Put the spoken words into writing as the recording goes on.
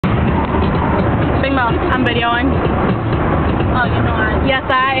I'm videoing. Oh, you know I. Yes,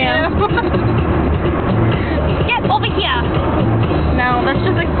 I am. Get over here. Now, let's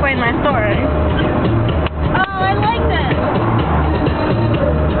just explain my story. Oh, I like this.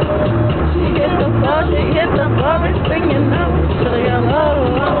 She hit the floor, we're singing now.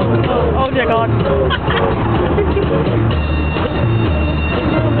 Oh, dear God.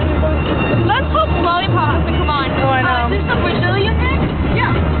 Let's hope lollipops come on. Oh, I know. Is this the Brazilian thing?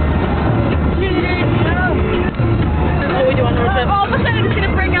 Yeah. What we do on the road trip. All of a sudden it's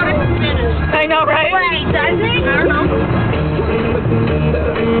gonna break out into Spanish. I know, right? Wait, does it? I don't know.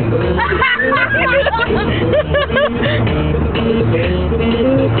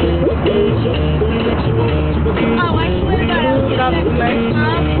 Oh, I swear to God,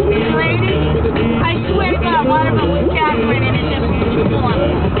 lady, I swear to God, one of them was Catherine and it's just form.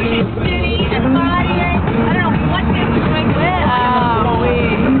 She's skinny and body. I don't know what they were doing with.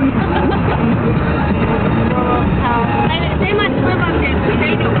 And they must live up there, so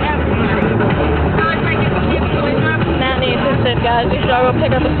they know everybody. So it's like if you really love Matt needs to sit, guys. You should all go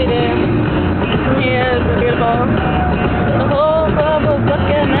pick up a CD. He is beautiful. The whole club was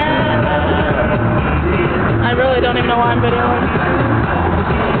looking at us. I really don't even know why I'm videoing.